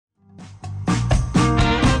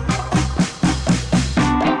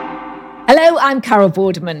I'm Carol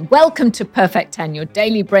Vorderman. Welcome to Perfect 10, your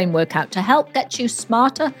daily brain workout to help get you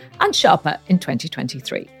smarter and sharper in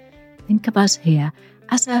 2023. Think of us here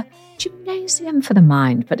as a gymnasium for the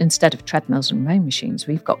mind, but instead of treadmills and rowing machines,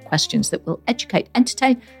 we've got questions that will educate,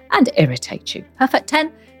 entertain, and irritate you. Perfect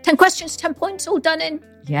 10, 10 questions, 10 points, all done in,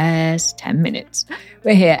 10 minutes.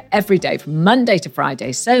 We're here every day from Monday to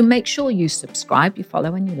Friday, so make sure you subscribe, you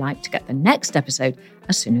follow, and you like to get the next episode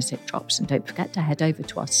as soon as it drops. And don't forget to head over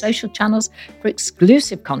to our social channels for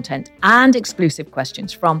exclusive content and exclusive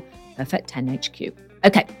questions from Perfect 10 HQ.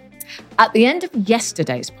 Okay. At the end of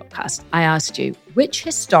yesterday's podcast, I asked you which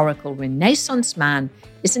historical Renaissance man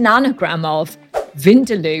is an anagram of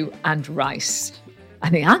Vindaloo and rice.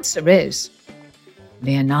 And the answer is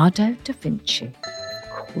Leonardo da Vinci.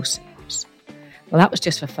 Of course it was. Well, that was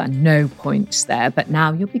just for fun. No points there. But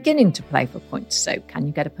now you're beginning to play for points. So can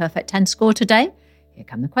you get a perfect 10 score today? Here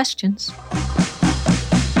come the questions.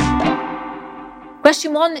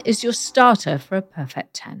 Question 1 is your starter for a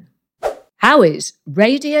perfect 10. How is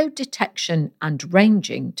radio detection and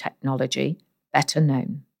ranging technology better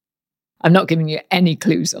known? I'm not giving you any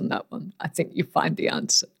clues on that one. I think you find the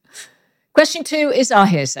answer. Question 2 is our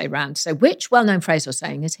hearsay round. So which well-known phrase or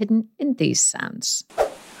saying is hidden in these sounds?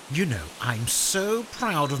 You know, I'm so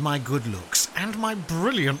proud of my good looks and my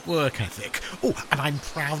brilliant work ethic. Oh, and I'm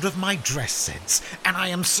proud of my dress sense. And I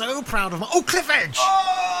am so proud of my... Oh, cliff edge!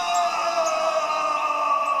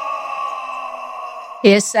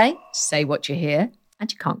 Hearsay, say what you hear,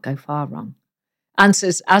 and you can't go far wrong.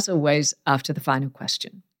 Answers, as always, after the final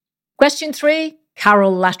question. Question 3,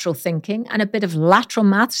 Carol lateral thinking, and a bit of lateral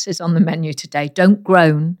maths is on the menu today. Don't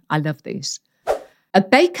groan. I love these. A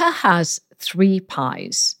baker has 3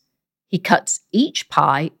 pies. He cuts each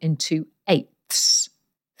pie into 8ths.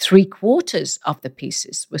 3/4 of the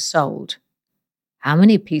pieces were sold. How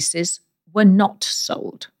many pieces were not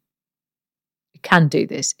sold? You can do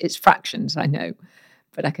this. It's fractions, I know.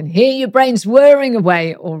 But I can hear your brains whirring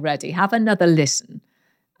away already. Have another listen,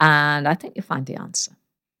 and I think you'll find the answer.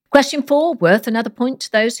 Question 4, worth another point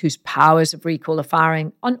to those whose powers of recall are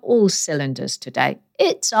firing on all cylinders today.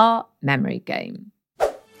 It's our memory game.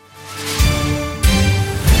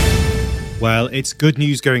 Well, it's good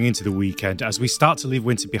news going into the weekend as we start to leave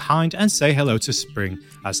winter behind and say hello to spring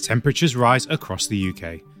as temperatures rise across the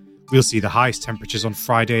UK. We'll see the highest temperatures on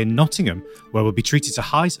Friday in Nottingham, where we'll be treated to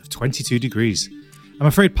highs of 22 degrees. I'm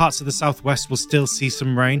afraid parts of the southwest will still see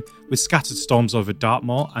some rain, with scattered storms over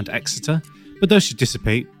Dartmoor and Exeter, but those should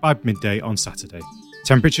dissipate by midday on Saturday.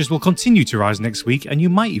 Temperatures will continue to rise next week, and you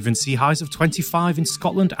might even see highs of 25 in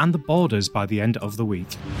Scotland and the Borders by the end of the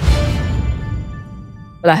week.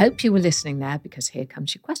 Well, I hope you were listening there, because here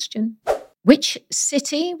comes your question. Which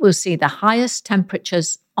city will see the highest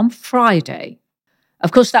temperatures on Friday?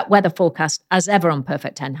 Of course, that weather forecast, as ever on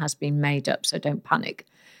Perfect 10, has been made up, so don't panic.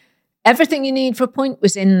 Everything you need for a point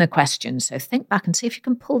was in the question, so think back and see if you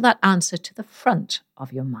can pull that answer to the front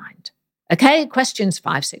of your mind. Okay, questions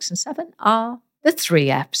 5, 6, and 7 are the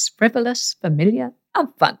 3 Fs, frivolous, familiar,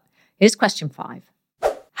 and fun. Here's question 5.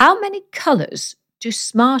 How many colours do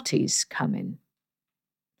Smarties come in?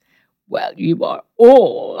 Well, you are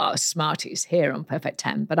all our Smarties here on Perfect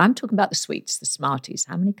 10, but I'm talking about the sweets, the Smarties.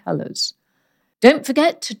 How many colours? Don't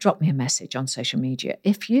forget to drop me a message on social media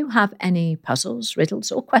if you have any puzzles,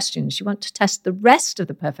 riddles, or questions you want to test the rest of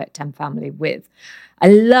the Perfect 10 family with. I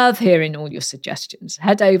love hearing all your suggestions.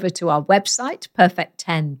 Head over to our website,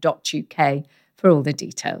 perfect10.uk, for all the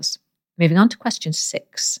details. Moving on to question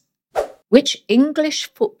 6. Which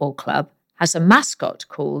English football club has a mascot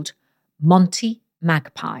called Monty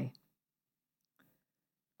Magpie?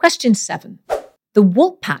 Question 7. The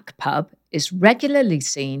Woolpack pub is regularly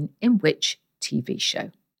seen in which TV show?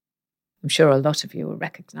 I'm sure a lot of you will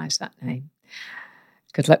recognise that name.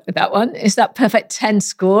 Good luck with that one. Is that Perfect 10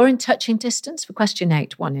 score in touching distance? For question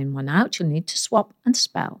 8, 1 in, 1 out, you'll need to swap and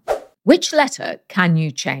spell. Which letter can you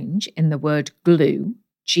change in the word glue,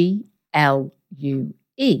 Glue,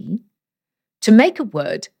 to make a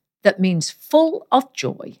word that means full of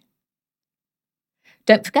joy?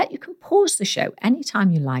 Don't forget you can pause the show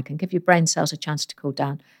anytime you like and give your brain cells a chance to cool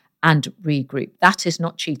down and regroup. That is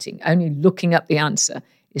not cheating. Only looking up the answer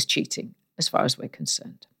is cheating, as far as we're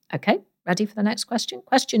concerned. Okay, ready for the next question?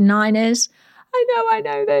 Question 9 is, I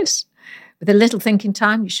know this. With a little thinking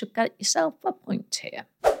time, you should get yourself a point here.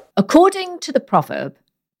 According to the proverb,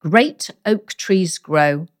 great oak trees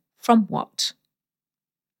grow from what?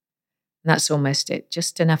 And that's almost it.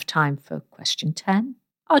 Just enough time for question 10,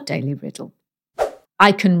 our daily riddle.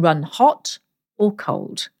 I can run hot or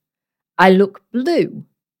cold. I look blue,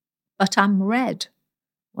 but I'm red.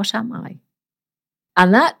 What am I?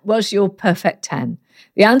 And that was your perfect 10.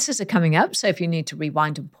 The answers are coming up, so if you need to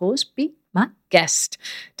rewind and pause, be my guest.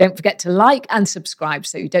 Don't forget to like and subscribe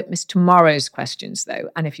so you don't miss tomorrow's questions, though.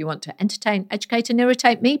 And if you want to entertain, educate and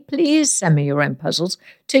irritate me, please send me your own puzzles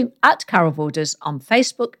to @CarolVorders on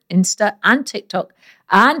Facebook, Insta and TikTok,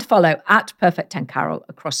 and follow @Perfect10Carol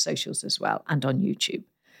across socials as well and on YouTube.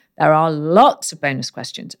 There are lots of bonus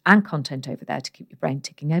questions and content over there to keep your brain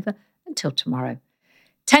ticking over until tomorrow.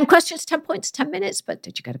 10 questions, 10 points, 10 minutes, but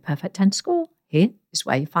did you get a perfect 10 score? Here is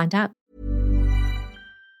where you find out.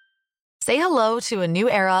 Say hello to a new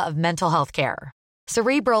era of mental health care.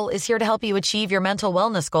 Cerebral is here to help you achieve your mental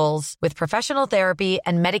wellness goals with professional therapy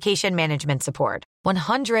and medication management support.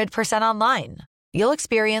 100% online. You'll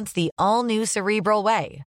experience the all-new Cerebral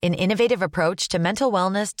Way, an innovative approach to mental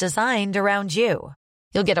wellness designed around you.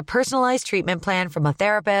 You'll get a personalized treatment plan from a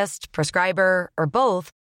therapist, prescriber, or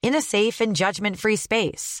both in a safe and judgment-free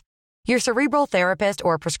space. Your Cerebral therapist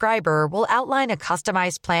or prescriber will outline a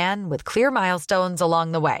customized plan with clear milestones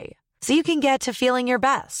along the way, so you can get to feeling your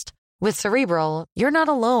best. With Cerebral, you're not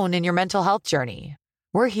alone in your mental health journey.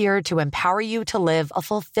 We're here to empower you to live a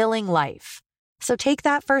fulfilling life. So take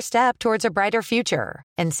that first step towards a brighter future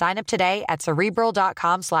and sign up today at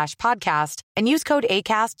Cerebral.com/podcast and use code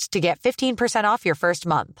ACAST to get 15% off your first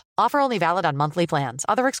month. Offer only valid on monthly plans.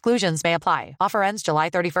 Other exclusions may apply. Offer ends July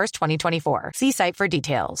 31st, 2024. See site for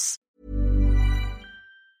details.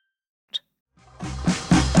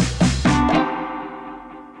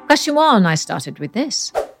 Question 1, I started with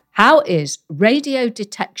this. How is radio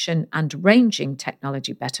detection and ranging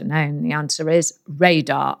technology better known? The answer is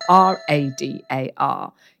radar,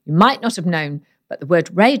 R-A-D-A-R. You might not have known, but the word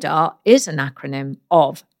radar is an acronym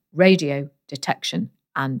of radio detection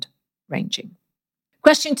and ranging.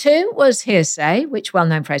 Question 2 was hearsay. Which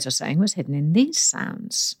well-known phrase or saying was hidden in these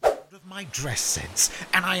sounds? Of my dress sense,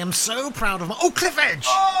 and I am so proud of my... Oh, cliff edge!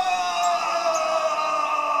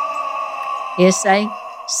 Hearsay,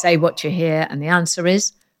 say what you hear, and the answer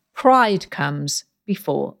is pride comes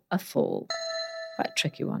before a fall. Quite a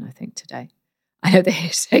tricky one, I think, today. I know the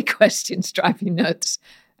hearsay questions drive you nuts.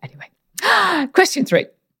 Anyway, question 3.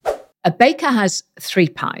 A baker has 3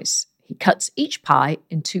 pies. He cuts each pie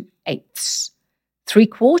into 1/8.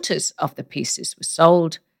 3/4 of the pieces were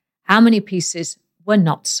sold. How many pieces were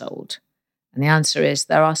not sold? And the answer is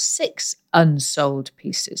there are 6 unsold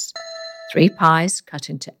pieces. 3 pies cut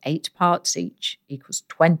into 8 parts each equals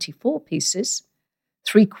 24 pieces.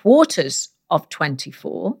 3/4 of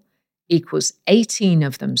 24 equals 18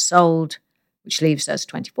 of them sold, which leaves us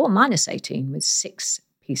 24 minus 18 with 6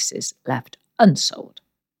 pieces left unsold.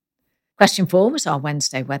 Question 4 was our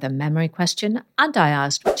Wednesday weather memory question, and I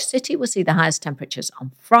asked which city will see the highest temperatures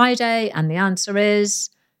on Friday, and the answer is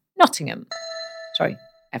Nottingham. Sorry,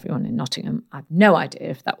 everyone in Nottingham. I have no idea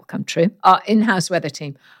if that will come true. Our in-house weather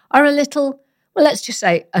team are a little, well, let's just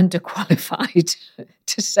say underqualified,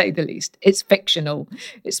 to say the least. It's fictional,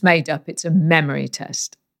 it's made up, it's a memory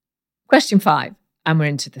test. Question 5, and we're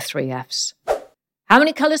into the 3 Fs. How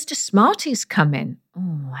many colours do Smarties come in?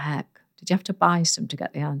 Oh, heck. Did you have to buy some to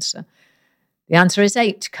get the answer? The answer is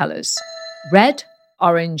 8 colours. Red,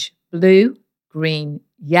 orange, blue, green,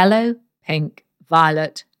 yellow, pink,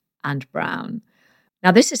 violet, and brown.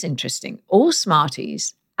 Now, this is interesting. All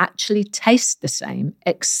Smarties actually taste the same,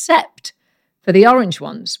 except for the orange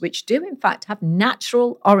ones, which do in fact have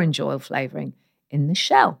natural orange oil flavouring in the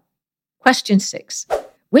shell. Question 6.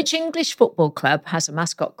 Which English football club has a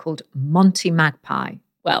mascot called Monty Magpie?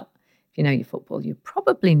 Well, if you know your football, you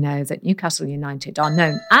probably know that Newcastle United are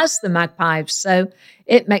known as the Magpies, so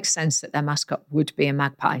it makes sense that their mascot would be a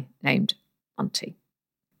magpie named Monty.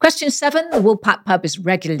 Question 7. The Woolpack pub is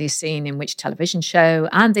regularly seen in which television show?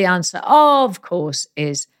 And the answer, of course,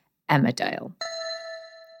 is Emmerdale.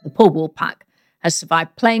 The poor Woolpack has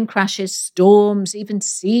survived plane crashes, storms, even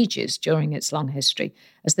sieges during its long history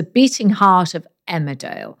as the beating heart of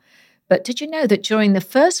Emmerdale. But did you know that during the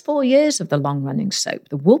first 4 years of the long-running soap,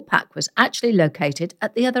 the Woolpack was actually located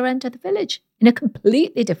at the other end of the village in a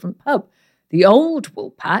completely different pub? The old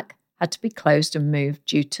Woolpack had to be closed and moved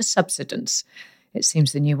due to subsidence. It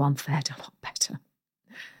seems the new one fared a lot better.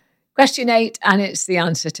 Question 8, and it's the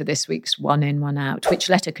answer to this week's One In, One Out. Which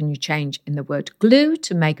letter can you change in the word glue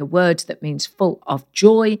to make a word that means full of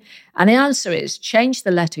joy? And the answer is change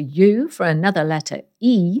the letter U for another letter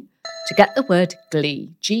E to get the word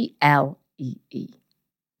glee, G-L-E-E.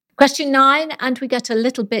 Question 9, and we get a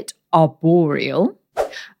little bit arboreal.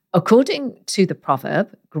 According to the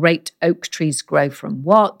proverb, great oak trees grow from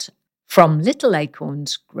what? From little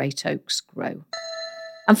acorns, great oaks grow.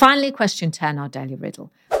 And finally, question 10, our daily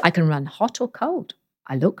riddle. I can run hot or cold.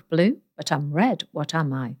 I look blue, but I'm red. What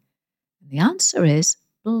am I? The answer is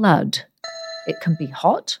blood. It can be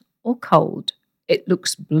hot or cold. It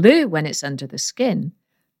looks blue when it's under the skin,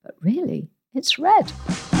 but really, it's red.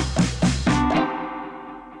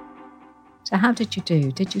 So how did you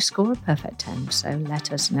do? Did you score a perfect 10? So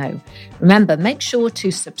let us know. Remember, make sure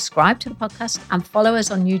to subscribe to the podcast and follow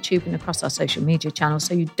us on YouTube and across our social media channels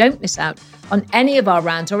so you don't miss out on any of our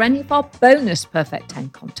rounds or any of our bonus Perfect 10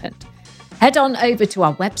 content. Head on over to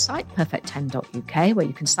our website, perfect10.uk, where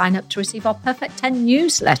you can sign up to receive our Perfect 10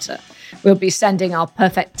 newsletter. We'll be sending our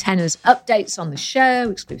Perfect 10ers updates on the show,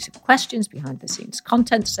 exclusive questions, behind-the-scenes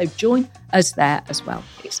content, so join us there as well,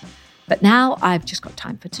 please. But now I've just got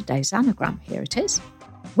time for today's anagram. Here it is.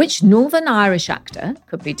 Which Northern Irish actor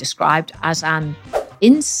could be described as an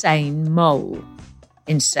insane mole?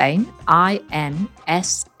 Insane, I-N-S-A-N-E.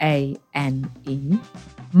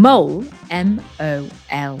 Mole,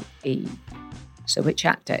 M-O-L-E. So which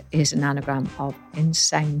actor is an anagram of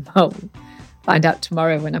insane mole? Find out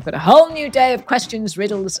tomorrow when I've got a whole new day of questions,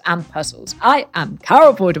 riddles and puzzles. I am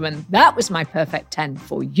Carol Borderman. That was my Perfect 10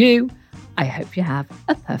 for you. I hope you have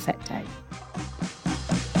a perfect day.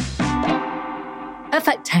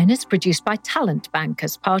 Perfect 10 is produced by Talent Bank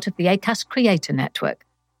as part of the Acast Creator Network.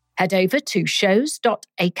 Head over to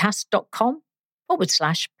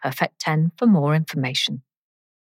shows.acast.com/perfect10 for more information.